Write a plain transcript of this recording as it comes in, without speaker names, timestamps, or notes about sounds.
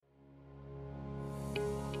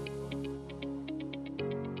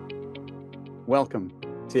Welcome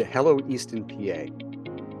to Hello Easton, PA.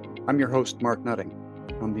 I'm your host, Mark Nutting.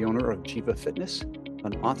 I'm the owner of Jiva Fitness,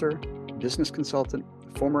 an author, business consultant,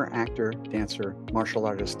 former actor, dancer, martial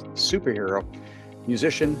artist, superhero,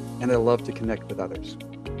 musician, and I love to connect with others.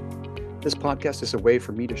 This podcast is a way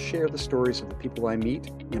for me to share the stories of the people I meet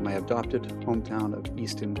in my adopted hometown of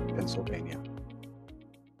Easton, Pennsylvania.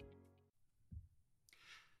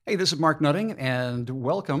 Hey, this is Mark Nutting, and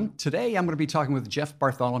welcome. Today I'm going to be talking with Jeff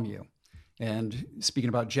Bartholomew. And speaking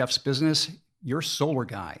about Jeff's business, you're Solar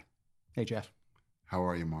Guy. Hey, Jeff. How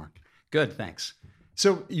are you, Mark? Good, thanks.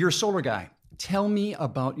 So you're a Solar Guy. Tell me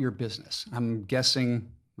about your business. I'm guessing,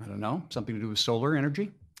 I don't know, something to do with solar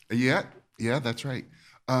energy? Yeah, that's right.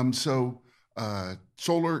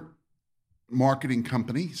 Solar marketing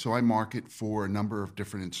company. So I market for a number of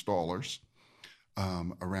different installers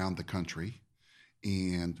around the country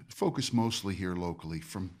and focus mostly here locally,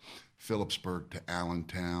 from Phillipsburg to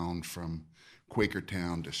Allentown, from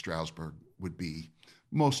Quakertown to Stroudsburg would be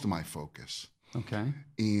most of my focus. Okay.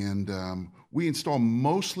 And we install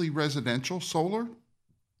mostly residential solar.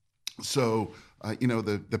 So,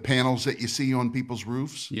 the panels that you see on people's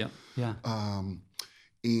roofs. Yeah.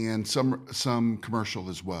 And some commercial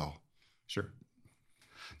as well. Sure.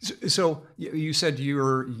 So you said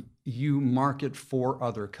you market for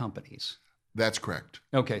other companies. That's correct.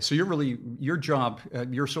 Okay, so your job,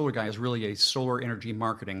 your Solar Guy is really a solar energy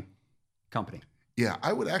marketing company. Yeah,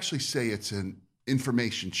 I would actually say it's an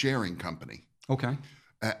information sharing company. Okay.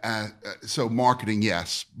 So marketing,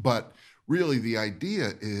 yes, but really the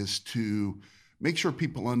idea is to make sure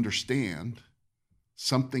people understand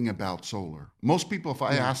something about solar. Most people, if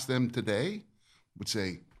I ask them today, would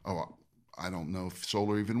say, "Oh, I don't know if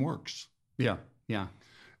solar even works." Yeah.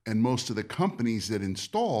 And most of the companies that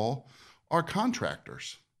install are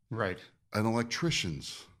contractors, Right, and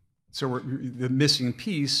electricians. So the missing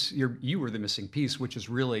piece, you were the missing piece, which is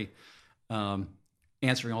really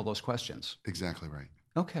answering all those questions. Exactly right.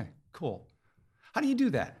 Okay, cool. How do you do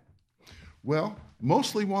that? Well,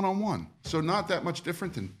 mostly one-on-one. So not that much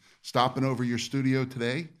different than stopping over your studio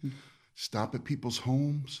today, stop at people's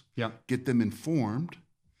homes, get them informed,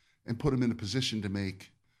 and put them in a position to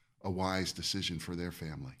make a wise decision for their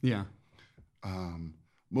family. Yeah.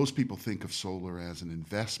 Most people think of solar as an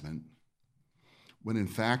investment, when in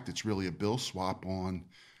fact it's really a bill swap on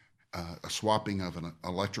a swapping of an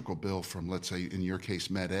electrical bill from, let's say, in your case,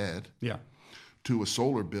 Med Ed, to a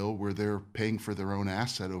solar bill where they're paying for their own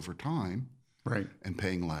asset over time, right, and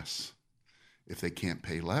paying less. If they can't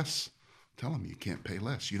pay less, tell them you can't pay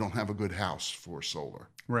less. You don't have a good house for solar.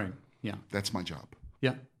 Right. Yeah. That's my job.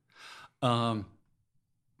 Yeah. How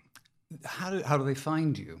do they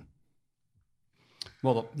find you?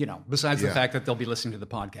 Well, besides the fact that they'll be listening to the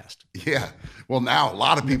podcast. Yeah. Well, now a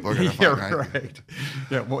lot of people are going to find, right?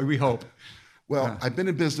 Yeah. Well, we hope. Well, I've been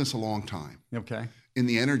in business a long time. Okay. In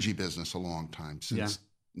the energy business a long time, since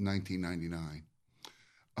 1999.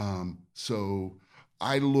 So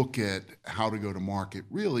I look at how to go to market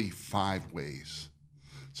really 5 ways.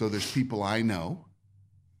 So there's people I know.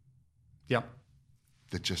 Yep.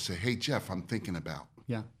 That just say, "Hey, Jeff, I'm thinking about."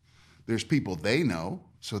 Yeah. There's people they know,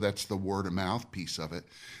 so that's the word of mouth piece of it.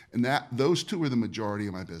 And those 2 are the majority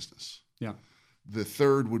of my business. Yeah. The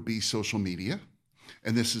third would be social media.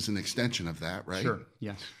 And this is an extension of that, right? Sure.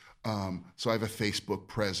 Yes. So I have a Facebook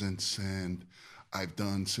presence, and I've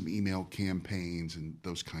done some email campaigns and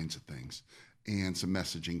those kinds of things, and some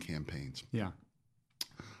messaging campaigns. Yeah.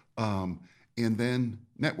 And then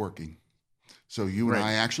networking. So you and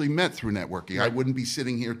I actually met through networking. Right. I wouldn't be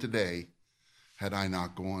sitting here today had I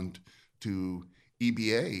not gone to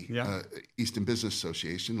EBA, Easton Business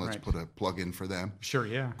Association. Let's put a plug in for them. Sure,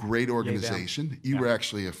 yeah. Great organization. You were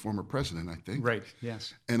actually a former president, I think. Right,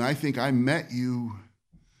 yes. And I think I met you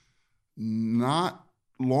not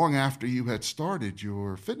long after you had started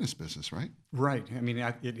your fitness business, right? Right. I mean,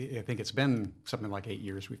 I think it's been something like 8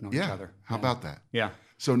 years we've known each other. How about that? Yeah.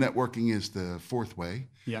 So networking is the 4th way.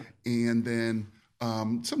 Yeah. And then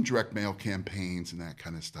some direct mail campaigns and that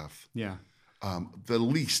kind of stuff. Yeah. The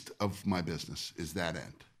least of my business is that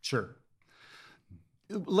end. Sure.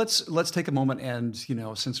 Let's take a moment and,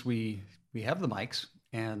 since we have the mics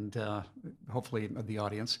and hopefully the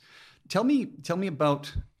audience, tell me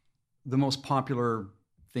about the most popular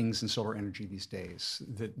things in solar energy these days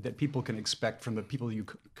that people can expect from the people you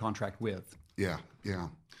contract with. Yeah.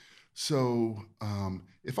 So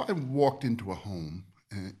if I walked into a home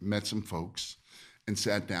and met some folks and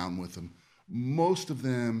sat down with them, most of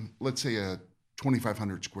them, let's say a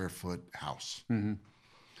 2,500 square foot house. Mm-hmm.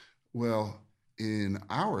 Well, in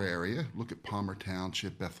our area, look at Palmer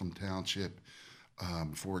Township, Bethlehem Township,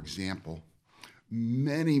 for example,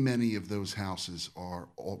 Many of those houses are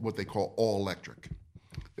what they call all electric.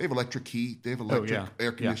 They have electric heat, they have electric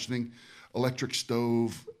air conditioning, electric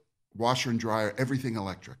stove, washer and dryer, everything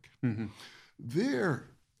electric. Mm-hmm. Their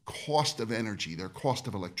cost of energy, their cost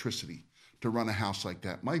of electricity to run a house like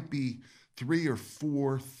that might be $3,000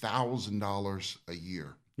 or $4,000 a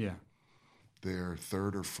year. Yeah. Their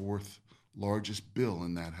third or fourth largest bill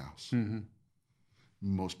in that house. Mm-hmm.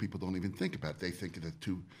 Most people don't even think about it. They think of the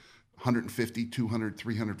 $150, $200,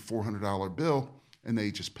 $300, $400 bill, and they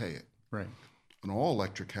just pay it. Right. An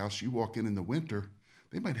all-electric house, you walk in the winter,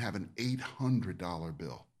 they might have an $800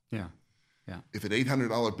 bill. Yeah. Yeah. If an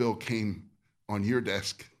 $800 bill came on your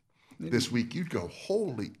desk this week, you'd go,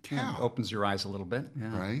 holy cow. Yeah, it opens your eyes a little bit.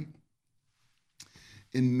 Yeah. Right?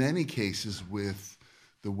 In many cases, with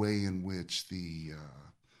the way in which the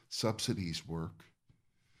subsidies work,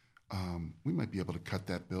 we might be able to cut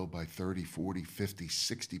that bill by 30, 40, 50,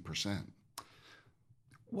 60%.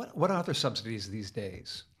 What are other subsidies these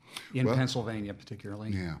days? In Pennsylvania,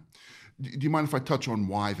 particularly? Yeah. Do you mind if I touch on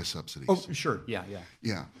why the subsidies? Oh, sure. Yeah.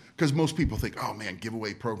 Yeah. Because most people think, oh, man,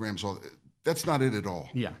 giveaway programs, that's not it at all.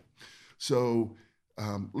 Yeah. So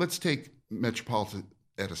let's take Metropolitan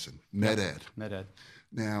Edison, MedEd. MedEd.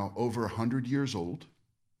 Now, over 100 years old,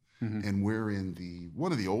 Mm-hmm. and we're in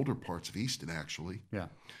one of the older parts of Easton, actually. Yeah.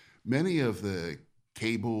 Many of the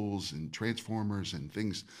cables and transformers and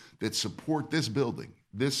things that support this building,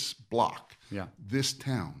 this block, this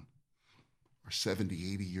town, are 70,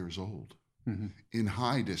 80 years old, mm-hmm. in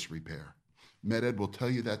high disrepair. MedEd will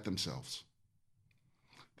tell you that themselves,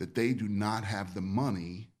 that they do not have the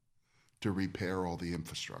money to repair all the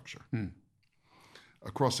infrastructure. Mm.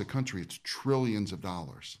 Across the country, it's trillions of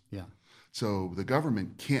dollars. Yeah. So the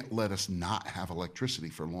government can't let us not have electricity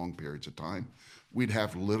for long periods of time. We'd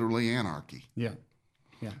have literally anarchy. Yeah.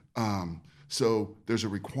 So there's a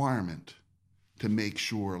requirement to make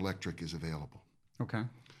sure electric is available. Okay.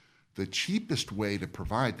 The cheapest way to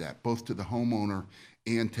provide that, both to the homeowner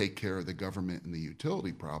and take care of the government and the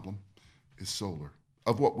utility problem, is solar,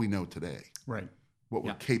 of what we know today. Right. What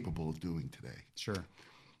we're capable of doing today. Sure.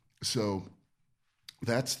 So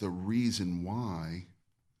that's the reason why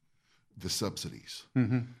the subsidies.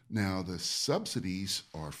 Mm-hmm. Now, the subsidies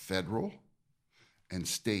are federal and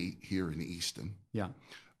state here in Easton,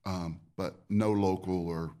 but no local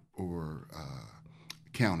or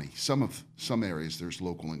county. Some areas there's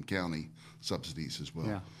local and county subsidies as well.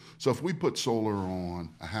 Yeah. So if we put solar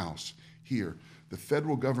on a house here, the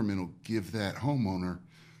federal government will give that homeowner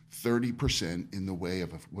 30% in the way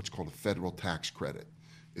of what's called a federal tax credit.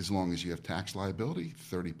 As long as you have tax liability,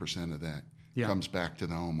 30% of that comes back to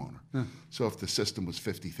the homeowner. Yeah. So if the system was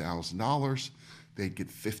 $50,000, they'd get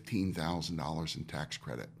 $15,000 in tax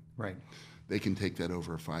credit. Right. They can take that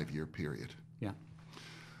over a 5-year period. Yeah.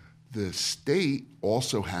 The state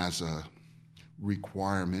also has a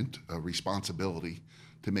requirement, a responsibility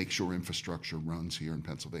to make sure infrastructure runs here in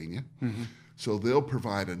Pennsylvania. Mm-hmm. So they'll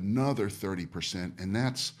provide another 30%, and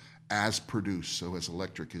that's as produced. So as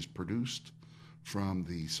electric is produced from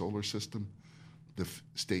the solar system, the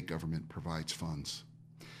state government provides funds.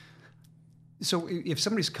 So if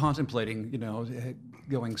somebody's contemplating,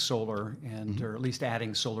 going solar and Mm-hmm. or at least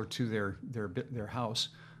adding solar to their house,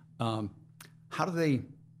 how do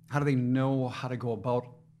they know how to go about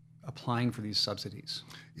applying for these subsidies?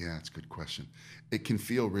 Yeah, that's a good question. It can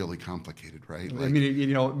feel really complicated, right? I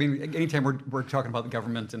mean, anytime we're talking about the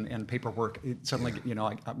government and paperwork, it suddenly,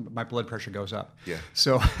 my blood pressure goes up. Yeah.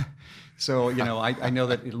 So I know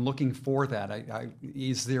that in looking for that,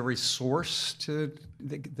 is there a source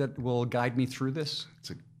that will guide me through this?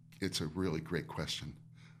 It's a really great question.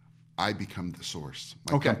 I become the source.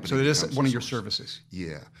 Okay, so it is one of your services.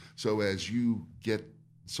 Yeah. So as you get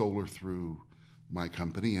solar through my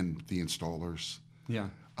company and the installers,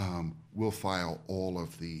 we'll file all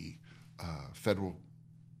of the federal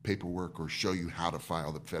paperwork or show you how to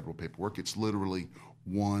file the federal paperwork. It's literally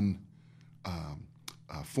one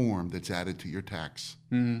form that's added to your tax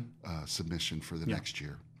submission for the next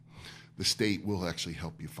year. The state will actually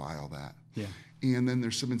help you file that. Yeah. And then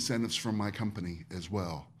there's some incentives from my company as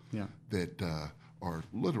well that are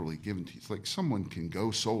literally given to you. It's like someone can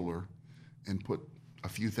go solar and put a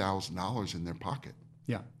few $1,000s in their pocket.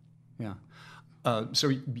 Yeah.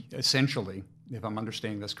 So essentially, if I'm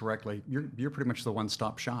understanding this correctly, you're pretty much the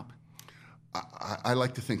one-stop shop. I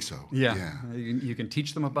like to think so. Yeah. You can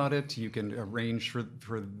teach them about it. You can arrange for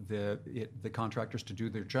the contractors to do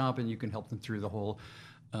their job, and you can help them through the whole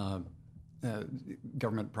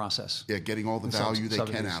government process. Yeah, getting all the value they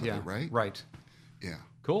can out of it, right? Right. Yeah.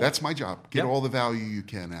 Cool. That's my job. Get all the value you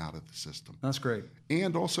can out of the system. That's great.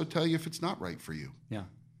 And also tell you if it's not right for you. Yeah.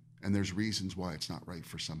 and there's reasons why it's not right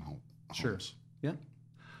for some homes. Sure. Yeah.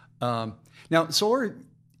 Now, solar,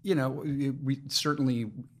 we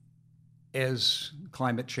certainly, as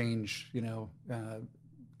climate change,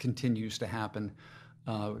 continues to happen.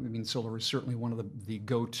 Solar is certainly one of the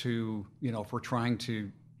go-to, if we're trying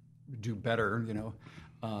to do better,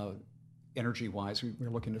 energy-wise, we're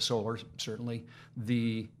looking to solar, certainly.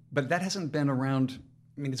 But that hasn't been around.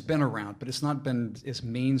 It's been around, but it's not been as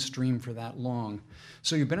mainstream for that long.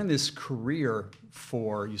 So you've been in this career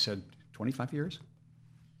for, you said, 25 years?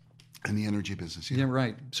 In the energy business, yeah. Yeah,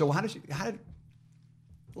 right. So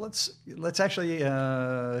let's actually,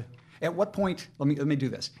 at what point, let me do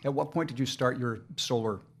this. At what point did you start your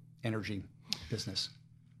solar energy business?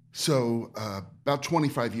 So about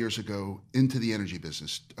 25 years ago, into the energy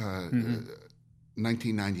business,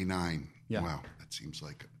 1999. Yeah. Wow, that seems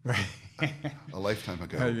like a lifetime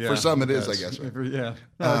ago. Yeah, for some it is, I guess. Right? Yeah,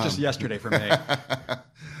 no, just yesterday for me.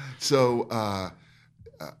 So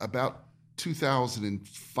about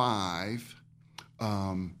 2005,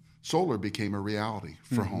 solar became a reality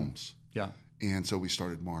for homes. Yeah. And so we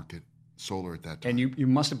started market solar at that time. And you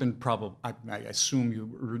must have been I assume you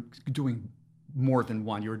were doing more than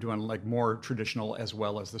one. You were doing like more traditional as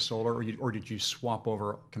well as the solar, or did you swap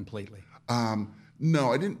over completely?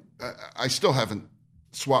 No, I didn't. I still haven't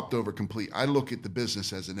swapped over complete. I look at the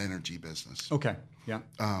business as an energy business. Okay. Yeah.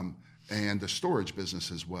 And the storage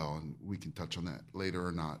business as well, and we can touch on that later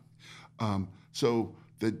or not. So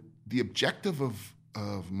the objective of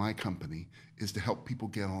my company is to help people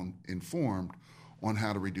get informed on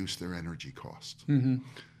how to reduce their energy costs. Mm-hmm.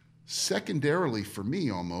 Secondarily, for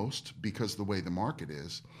me almost, because the way the market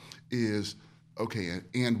is okay,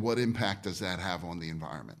 and what impact does that have on the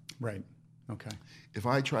environment? Right. Okay. If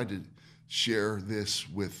I tried to share this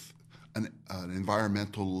with an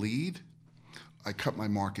environmental lead, I cut my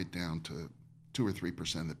market down to 2 or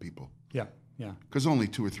 3% of the people. Yeah. Yeah. Because only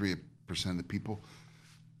 2 or 3% of the people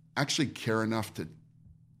actually care enough to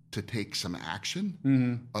take some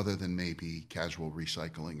action, other than maybe casual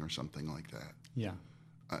recycling or something like that. Yeah.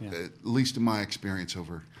 At least in my experience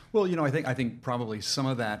over. Well, I think probably some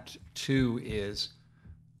of that too is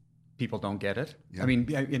people don't get it. Yeah.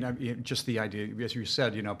 Just the idea, as you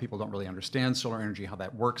said, people don't really understand solar energy, how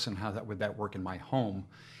that works, and how would that work in my home.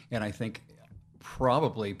 And I think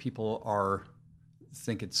probably people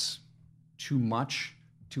think it's too much,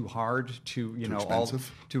 too hard, too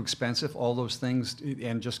expensive, all those things,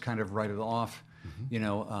 and just kind of write it off.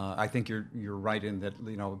 Mm-hmm. I think you're right in that.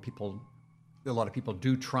 A lot of people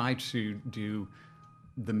do try to do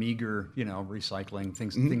the meager, recycling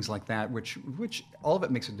things like that, which all of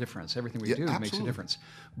it makes a difference. Everything we do absolutely makes a difference.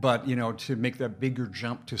 But to make that bigger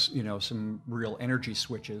jump to some real energy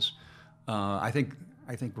switches, I think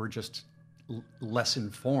we're just less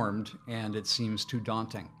informed, and it seems too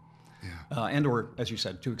daunting. Yeah. And or, as you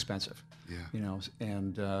said, too expensive. Yeah.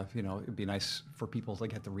 It'd be nice for people to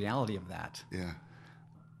get the reality of that. Yeah.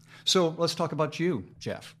 So let's talk about you,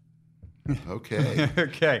 Jeff. Okay.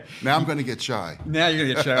 Okay. Now I'm going to get shy. Now you're going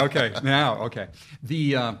to get shy. Okay. Now, okay.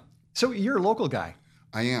 So you're a local guy.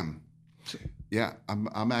 I am. Yeah.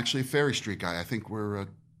 I'm actually a Ferry Street guy. I think we're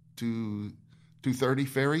 230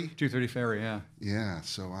 Ferry. 230 Ferry. Yeah. Yeah.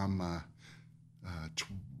 So I'm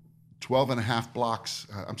 13 and a half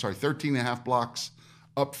blocks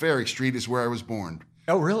up Ferry Street is where I was born.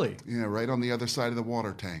 Oh, really? Yeah, right on the other side of the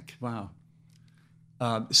water tank. Wow.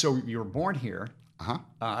 So you were born here. Uh-huh.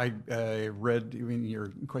 I read in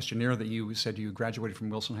your questionnaire that you said you graduated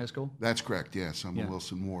from Wilson High School? That's correct, yes. I'm a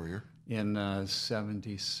Wilson Warrior. In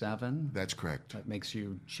 77? That's correct. That makes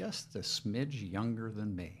you just a smidge younger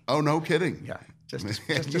than me. Oh, no kidding? Yeah.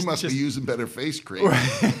 You must be using better face cream.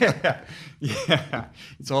 Yeah.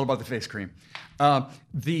 It's all about the face cream.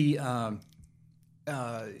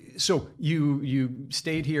 So you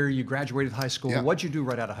stayed here, you graduated high school. Yeah. What'd you do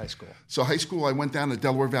right out of high school? So high school, I went down to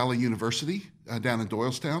Delaware Valley University down in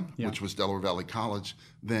Doylestown, yeah. which was Delaware Valley College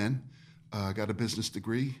then. Got a business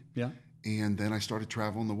degree. Yeah. And then I started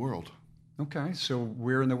traveling the world. Okay. So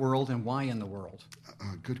where in the world and why in the world?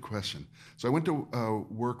 Good question. So I went to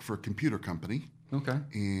work for a computer company. Okay.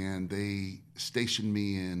 And they stationed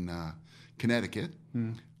me in Connecticut,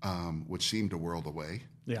 which seemed a world away.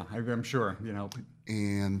 Yeah, I'm sure,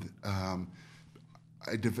 And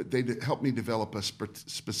they helped me develop a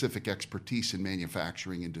specific expertise in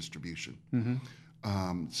manufacturing and distribution.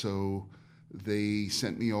 Mm-hmm. So they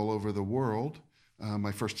sent me all over the world.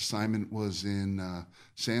 My first assignment was in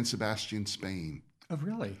San Sebastian, Spain. Oh,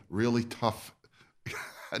 really? Really tough.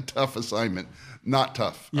 A tough assignment. Not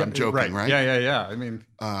tough. Yeah, I'm joking, right? Yeah. I mean,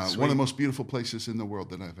 one of the most beautiful places in the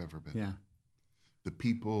world that I've ever been. Yeah. The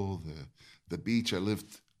people, the beach. I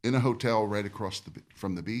lived in a hotel right across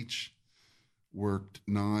from the beach, worked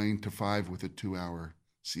 9 to 5 with a 2-hour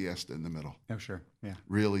siesta in the middle. Oh, sure. Yeah.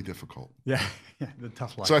 Really difficult. Yeah. Yeah. The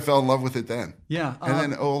tough life. So I fell in love with it then. Yeah. And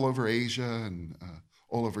then all over Asia and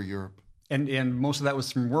all over Europe. And most of that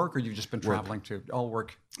was from work, or you've just been traveling to all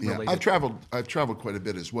work related? Yeah, I've traveled quite a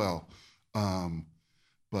bit as well,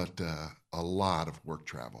 but a lot of work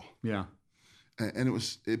travel. Yeah. And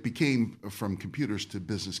it became from computers to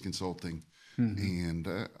business consulting, and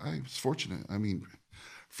I was fortunate. I mean,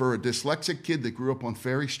 for a dyslexic kid that grew up on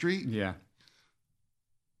Ferry Street, Yeah.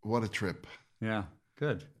 what a trip! Yeah.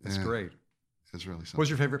 Good. That's Yeah. great. It's really something. What was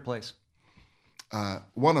your favorite place?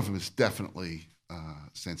 One of them is definitely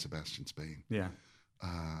San Sebastian, Spain. Yeah.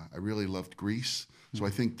 I really loved Greece, so I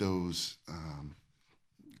think those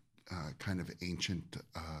kind of ancient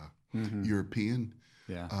European.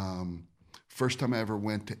 Yeah. First time I ever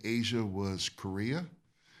went to Asia was Korea,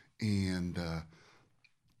 and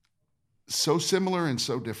so similar and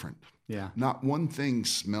so different. Yeah. Not one thing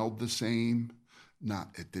smelled the same.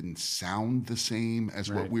 It didn't sound the same as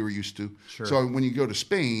what Right. we were used to. Sure. So when you go to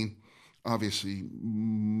Spain, obviously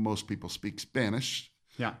most people speak Spanish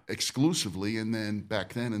Yeah. exclusively, and then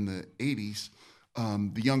back then in the 80s,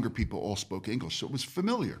 the younger people all spoke English, so it was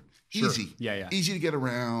familiar, Sure. easy, Yeah. easy to get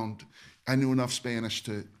around. I knew enough Spanish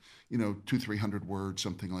to, 200-300 words,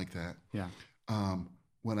 something like that. Yeah.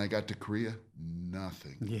 When I got to Korea,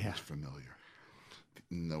 nothing Yeah. was familiar.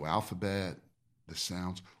 No alphabet, the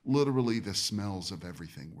sounds, literally the smells of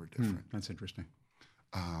everything were different. That's interesting.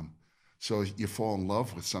 So you fall in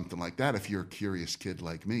love with something like that if you're a curious kid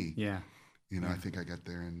like me. Yeah. I think I got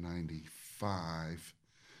there in 95,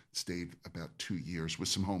 stayed about 2 years with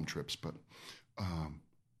some home trips, but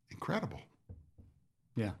incredible.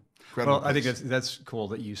 Yeah. Incredible Well, I think place. that's cool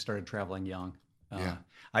that you started traveling young. Yeah.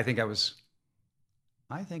 I think I was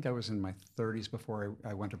in my 30s before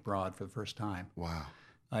I went abroad for the first time. Wow.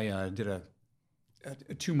 I did a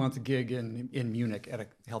 2-month gig in Munich at a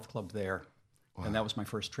health club there, and that was my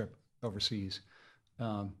first trip overseas.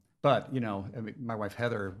 But I mean, my wife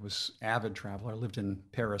Heather was avid traveler. Lived in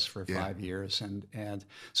Paris for 5 years, and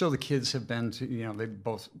so the kids have been to.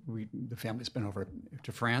 The family's been over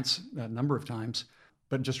to France a number of times.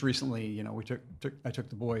 But just recently, I took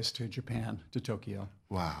the boys to Japan, to Tokyo.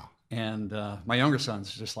 Wow. And my younger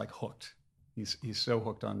son's just like hooked. He's so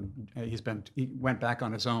hooked on. He went back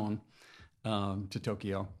on his own to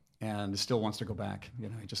Tokyo and still wants to go back.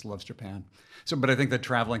 He just loves Japan. So, but I think the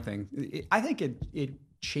traveling thing, I think it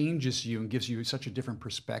changes you and gives you such a different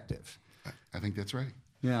perspective. I think that's right.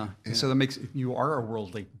 Yeah. So that makes you are a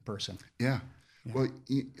worldly person. Yeah. Well,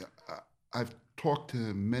 I've talked to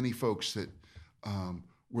many folks that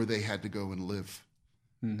where they had to go and live,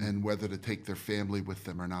 and whether to take their family with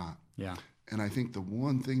them or not. Yeah. And I think the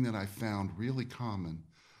one thing that I found really common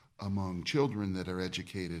among children that are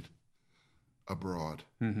educated abroad,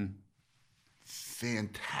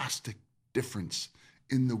 fantastic difference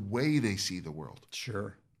in the way they see the world.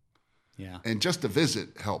 Sure. Yeah. And just a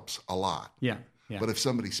visit helps a lot. Yeah. Yeah. But if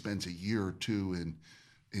somebody spends a year or two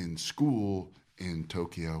in school in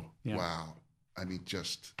Tokyo, wow. I mean,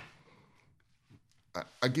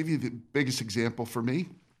 I'll give you the biggest example for me.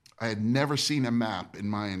 I had never seen a map in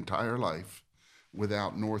my entire life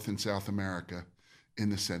without North and South America in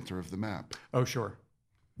the center of the map. Oh, sure.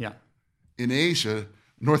 Yeah. In Asia,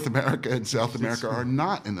 North America and South America are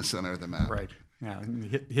not in the center of the map. Right. Yeah.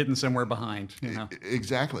 Hidden somewhere behind.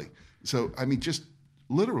 Exactly. So, I mean, just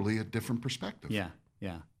literally a different perspective. Yeah.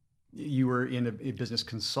 Yeah. You were in a business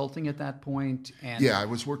consulting at that point, and Yeah, I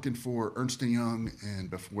was working for Ernst & Young, and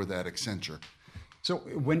before that, Accenture. So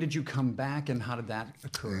when did you come back, and how did that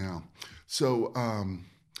occur? Yeah. So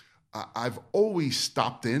I've always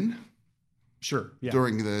stopped in. Sure. Yeah.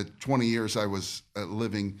 During the 20 years I was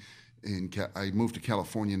living I moved to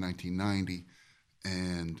California in 1990,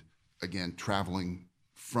 and again, traveling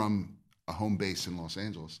from a home base in Los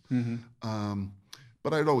Angeles.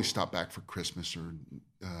 But I'd always stop back for Christmas or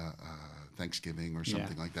Thanksgiving or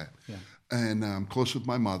something like that. Yeah. And I'm close with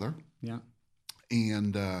my mother. Yeah.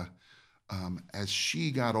 And as she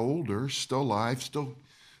got older, still alive, still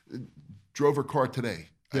drove her car today.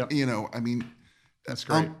 Yeah. I mean, That's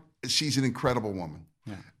great. She's an incredible woman.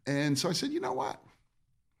 Yeah. And so I said, you know what?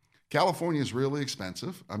 California is really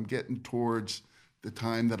expensive. I'm getting towards the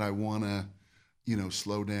time that I want to,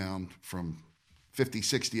 slow down from 50,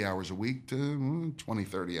 60 hours a week to 20,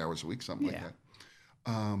 30 hours a week, something like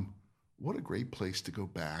that. What a great place to go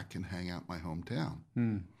back and hang out in my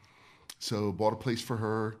hometown. So bought a place for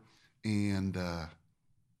her, and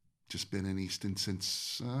just been in Easton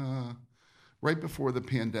since right before the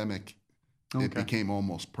pandemic it Okay. became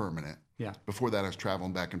almost permanent. Yeah. Before that, I was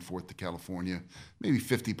traveling back and forth to California, maybe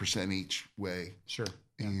 50% each way. Sure.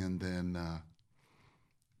 Yeah. And then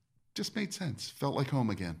just made sense. Felt like home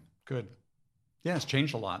again. Good. Yeah, it's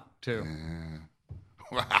changed a lot too. Yeah.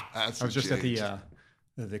 Wow, that's I was a just at change.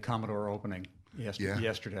 the Commodore opening Yeah.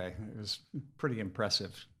 yesterday. It was pretty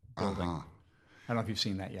impressive building. Uh-huh. I don't know if you've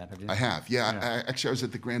seen that yet. Have you? I have. Yeah. Yeah. Actually, I was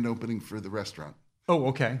at the grand opening for the restaurant. Oh,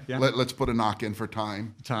 okay. Yeah. Let's put a knock in for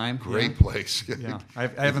Time. Time. Great Yeah. place. Yeah. I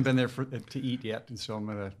haven't been there to eat yet, and so I'm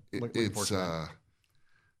gonna looking forward to that.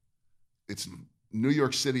 It's New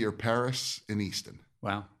York City or Paris and Easton.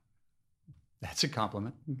 Wow, that's a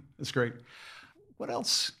compliment. That's great. What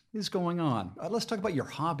else is going on? Let's talk about your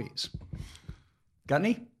hobbies. Got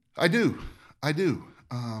any? I do.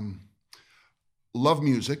 Love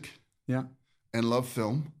music Yeah. and love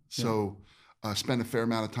film. So spend a fair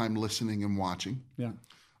amount of time listening and watching. Yeah.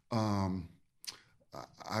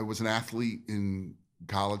 I was an athlete in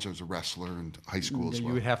college. I was a wrestler in high school as You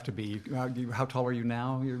well. would have to be. How tall are you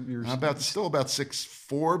now? You're Still about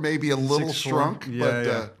 6'4", maybe a little 6'4". shrunk.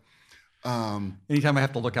 Yeah, but Anytime I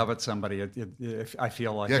have to look up at somebody, I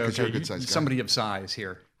feel like Yeah, 'cause you're a good sized guy. somebody of size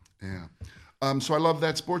here. yeah. So I love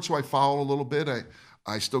that sport. So I follow a little bit.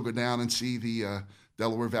 I still go down and see the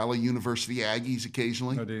Delaware Valley University Aggies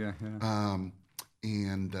occasionally. Oh, do you?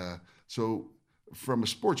 Yeah. So from a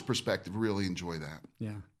sports perspective, really enjoy that.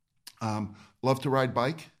 Yeah. Love to ride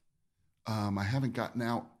bike. I haven't gotten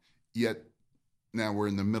out yet. Now we're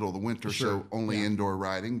in the middle of the winter, Sure. so only Yeah. indoor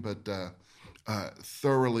riding, but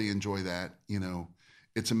thoroughly enjoy that.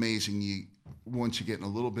 It's amazing. Once you get in a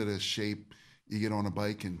little bit of shape, you get on a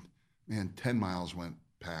bike and, man, 10 miles went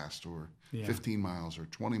past, or Yeah. 15 miles or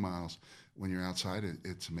 20 miles. When you're outside,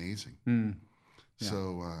 it's amazing. Yeah.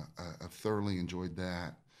 So I thoroughly enjoyed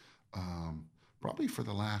that. Probably for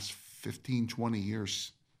the last 15, 20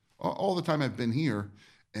 years, all the time I've been here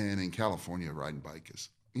and in California, riding bike is,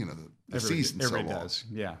 the season's so long. Everybody does.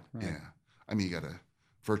 Yeah. Right. Yeah. I mean, you got a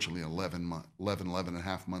virtually 11 and a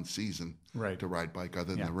half month season Right. to ride bike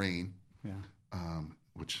other than Yeah. the rain, Yeah.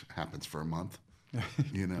 which happens for a month,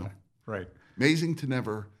 Right. Amazing to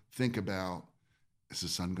never think about, is the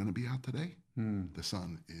sun going to be out today? Hmm. The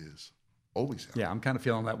sun is always out. Yeah, I'm kind of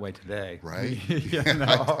feeling that way today. Right? Yeah.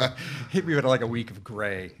 No. We had like a week of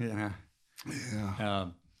gray. Yeah.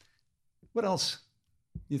 Yeah. What else?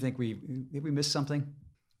 You think we missed something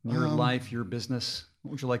in your life, your business?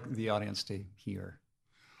 What would you like the audience to hear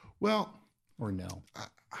Well, or know?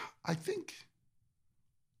 I think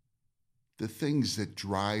the things that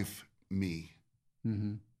drive me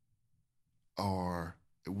Mm-hmm. are,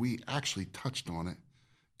 we actually touched on it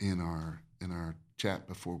in our chat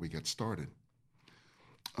before we get started.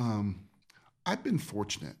 I've been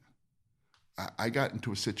fortunate. I got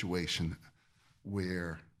into a situation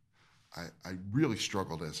where I really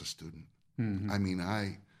struggled as a student. Mm-hmm. I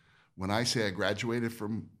mean, when I say I graduated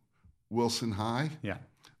from Wilson High, Yeah.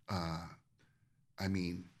 I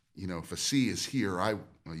mean, if a C is here,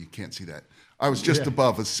 well, you can't see that. I was just Yeah.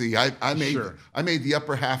 above a C. I made Sure. I made the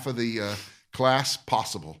upper half of the class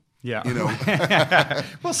possible. Yeah.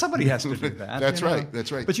 Well, somebody has to do that. That's right.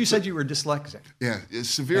 That's right. But you said you were dyslexic. Yeah, it's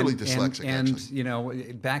severely dyslexic. And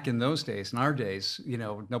actually. back in those days, in our days,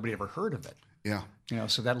 nobody ever heard of it. Yeah.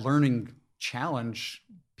 So that learning challenge,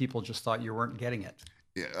 people just thought you weren't getting it.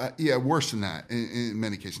 Yeah. Worse than that. In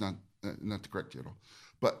many cases, not to correct you at all,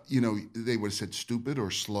 but they would have said stupid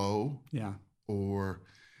or slow. Yeah. Or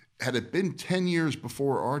had it been 10 years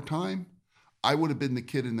before our time, I would have been the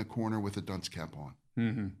kid in the corner with a dunce cap on.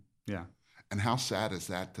 Mm-hmm. Yeah. And how sad is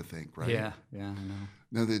that to think, right? Yeah. Yeah. I know.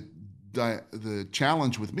 Now the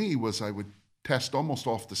challenge with me was I would test almost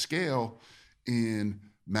off the scale in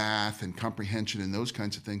math and comprehension and those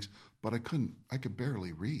kinds of things, but I could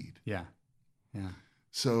barely read. Yeah. Yeah.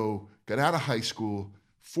 So got out of high school,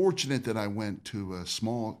 fortunate that I went to a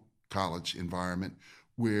small college environment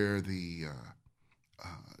where the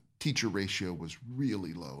teacher ratio was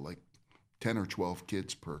really low, like 10 or 12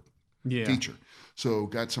 kids per Yeah. teacher. So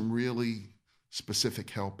got some really specific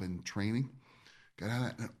help and training. Got out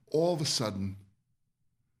of that, and all of a sudden,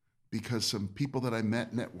 because some people that I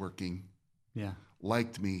met networking Yeah.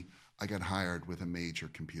 liked me, I got hired with a major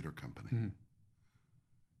computer company. Mm-hmm.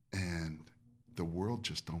 And the world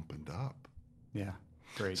just opened up. Yeah.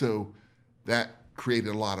 Great. So that created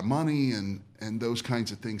a lot of money and those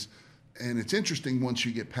kinds of things. And it's interesting once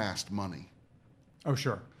you get past money. Oh,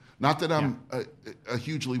 sure. Not that I'm a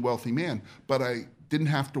hugely wealthy man, but I didn't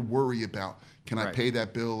have to worry about, can I Right. pay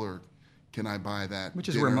that bill or can I buy that Which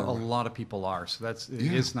is dinner? where a lot of people are. So it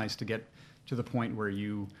is nice to get to the point where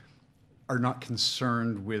you are not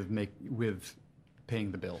concerned with paying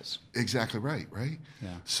the bills. Exactly right, right?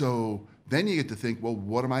 Yeah. So then you get to think, well,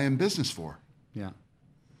 what am I in business for? Yeah.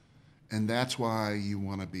 And that's why you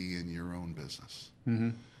want to be in your own business.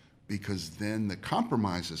 Mm-hmm. Because then the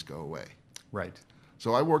compromises go away. Right.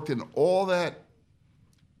 So I worked in all that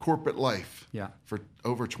corporate life Yeah. for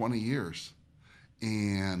over 20 years.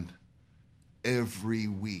 And every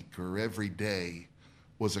week or every day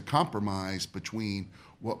was a compromise between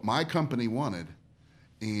what my company wanted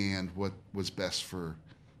and what was best for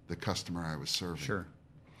the customer I was serving. Sure.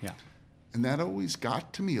 Yeah. And that always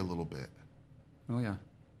got to me a little bit. Oh, yeah.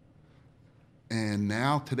 And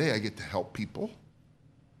now today I get to help people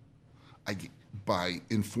by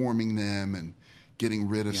informing them and getting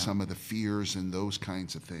rid of some of the fears and those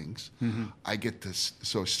kinds of things. Mm-hmm. I get to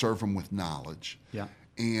serve them with knowledge. Yeah.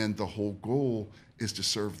 And the whole goal is to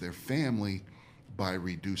serve their family by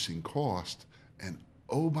reducing cost. And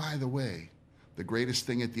oh, by the way, the greatest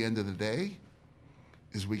thing at the end of the day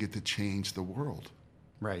is we get to change the world.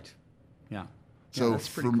 Right. Yeah. So that's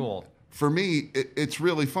pretty cool. For me, it's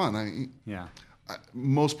really fun. Yeah.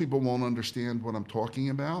 Most people won't understand what I'm talking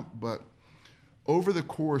about, but over the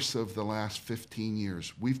course of the last 15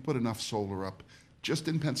 years, we've put enough solar up just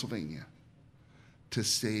in Pennsylvania to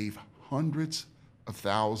save hundreds of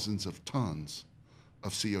thousands of tons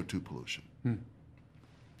of CO2 pollution.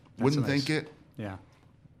 Wouldn't think it. Yeah.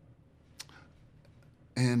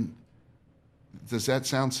 And does that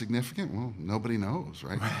sound significant? Well, nobody knows,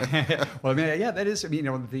 right? Well, I mean, yeah, that is. I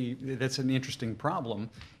mean, that's an interesting problem.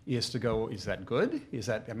 Is to go. Is that good? Is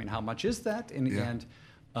that? I mean, how much is that? And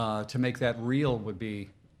to make that real would be.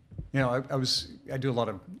 I do a lot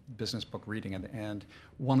of business book reading, and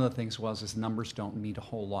one of the things is numbers don't mean a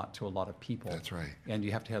whole lot to a lot of people. That's right. And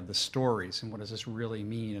you have to have the stories, and what does this really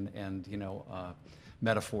mean, and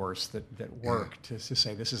metaphors that work to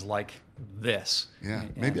say this is like this. Yeah,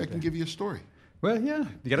 maybe I can give you a story. Well, yeah.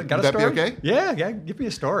 You got a Would that story? be okay? Yeah, give me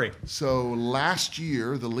a story. So last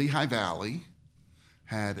year, the Lehigh Valley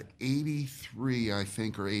had 83, I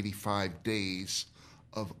think, or 85 days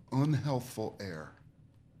of unhealthful air.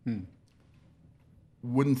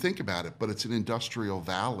 Wouldn't think about it, but it's an industrial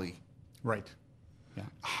valley. Right. Yeah.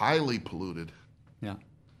 Highly polluted. Yeah.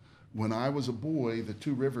 When I was a boy, the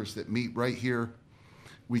two rivers that meet right here,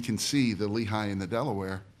 we can see the Lehigh and the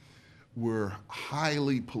Delaware, were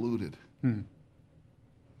highly polluted.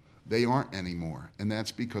 They aren't anymore. And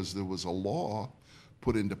that's because there was a law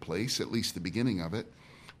put into place, at least the beginning of it,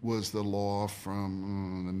 was the law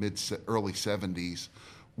from the early 70s,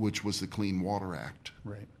 which was the Clean Water Act.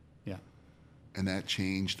 Right. Yeah. And that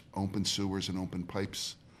changed open sewers and open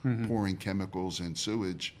pipes, pouring chemicals and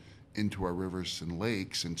sewage into our rivers and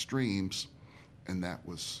lakes and streams, and that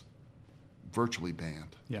was virtually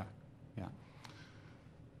banned. Yeah. Yeah.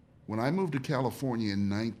 When I moved to California in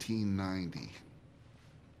 1990,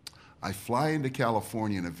 I fly into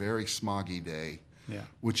California on a very smoggy day,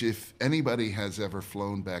 which if anybody has ever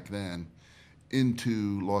flown back then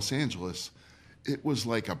into Los Angeles, it was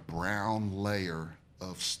like a brown layer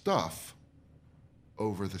of stuff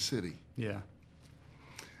over the city. Yeah.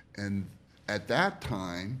 And at that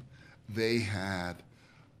time, they had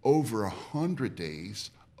over 100 days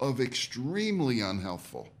of extremely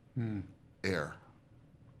unhealthful air.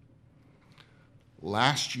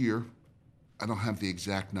 Last year, I don't have the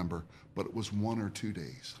exact number, but it was 1 or 2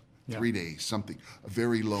 days, 3 days, something, a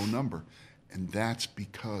very low number. And that's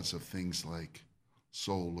because of things like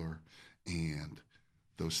solar and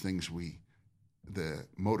those things the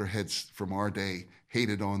motorheads from our day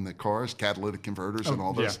hated on the cars, catalytic converters and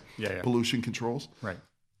all those pollution controls. Right.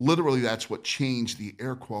 Literally, that's what changed the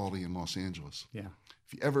air quality in Los Angeles. Yeah.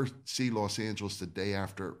 If you ever see Los Angeles the day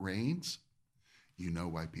after it rains, you know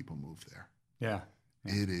why people move there. Yeah.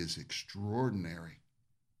 It is extraordinary.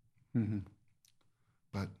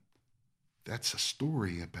 But that's a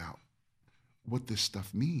story about what this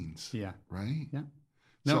stuff means. Yeah. Right? Yeah.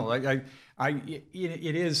 No, it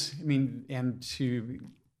is. I mean, and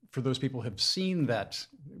for those people who have seen that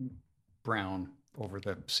brown over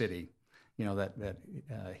the city, that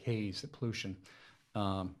haze, that pollution.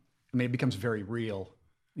 I mean, it becomes very real.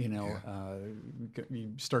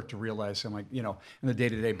 You start to realize, I'm like, on a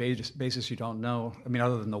day-to-day basis, you don't know. I mean,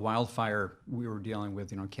 other than the wildfire we were dealing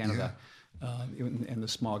with, in Canada, and the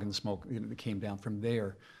smog and the smoke that came down from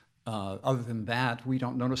there. Other than that, we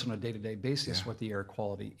don't notice on a day-to-day basis what the air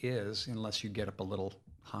quality is unless you get up a little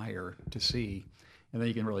higher to see. And then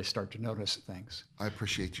you can really start to notice things. I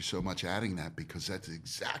appreciate you so much adding that because that's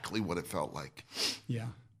exactly what it felt like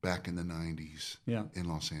back in the 90s in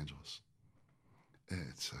Los Angeles.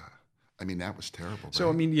 It's, that was terrible. So,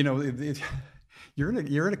 right? I mean, you're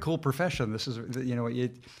in a cool profession. This is,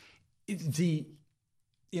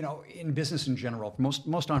 in business in general,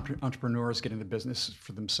 most entrepreneurs get into business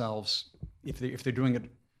for themselves. If they're doing it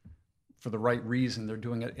for the right reason, they're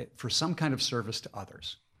doing it for some kind of service to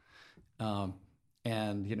others, and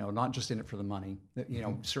not just in it for the money.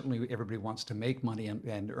 Certainly everybody wants to make money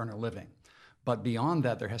and earn a living, but beyond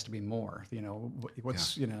that, there has to be more.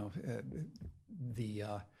 What's the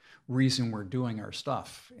reason we're doing our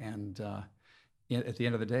stuff, and at the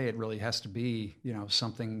end of the day, it really has to be,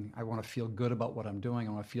 something. I want to feel good about what I'm doing.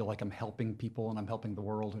 I want to feel like I'm helping people and I'm helping the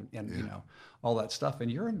world, and all that stuff.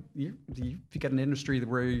 And you got an industry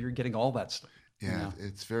where you're getting all that stuff. Yeah,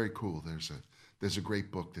 it's very cool. There's a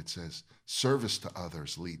great book that says service to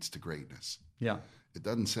others leads to greatness. Yeah. It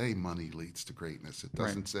doesn't say money leads to greatness. It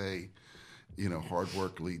doesn't say, hard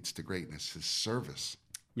work leads to greatness. It's service.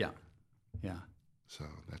 Yeah. Yeah. So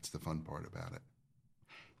that's the fun part about it.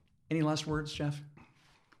 Any last words, Jeff?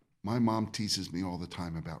 My mom teases me all the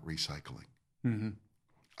time about recycling. Mm-hmm.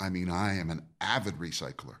 I mean, I am an avid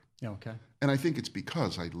recycler. Yeah, okay. And I think it's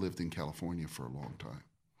because I lived in California for a long time.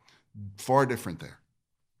 Far different there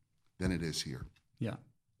than it is here. Yeah.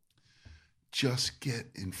 Just get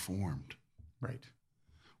informed. Right.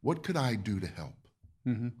 What could I do to help?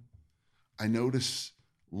 Mm-hmm. I notice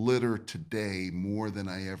litter today more than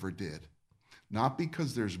I ever did. Not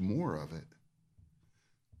because there's more of it,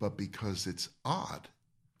 but because it's odd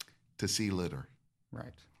to see litter.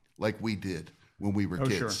 Right. Like we did when we were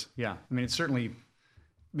kids. Sure. Yeah. It's certainly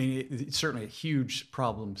a huge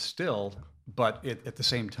problem still, but at the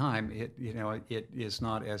same time, it is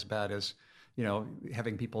not as bad as,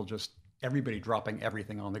 having people everybody dropping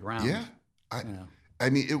everything on the ground. Yeah. I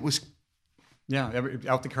mean, it was. Yeah.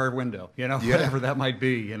 Out the car window, whatever that might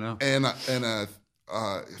be, And a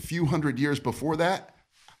few hundred years before that,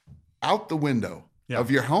 out the window. Yeah. Of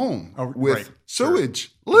your home with right. sewage,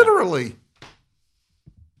 Sure. literally. Yeah.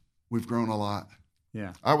 We've grown a lot.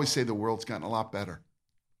 Yeah. I always say the world's gotten a lot better.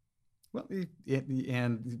 Well,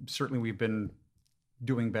 and certainly we've been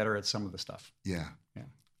doing better at some of the stuff. Yeah. Yeah.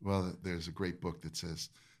 Well, there's a great book that says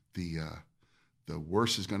the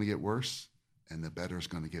worse is going to get worse and the better is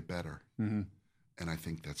going to get better. Mm-hmm. And I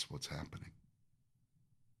think that's what's happening.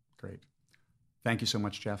 Great. Thank you so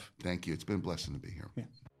much, Jeff. Thank you. It's been a blessing to be here. Yeah.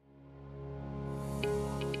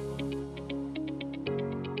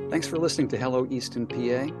 Thanks for listening to Hello Easton,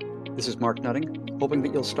 PA. This is Mark Nutting, hoping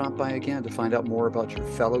that you'll stop by again to find out more about your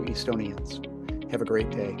fellow Eastonians. Have a great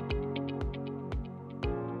day.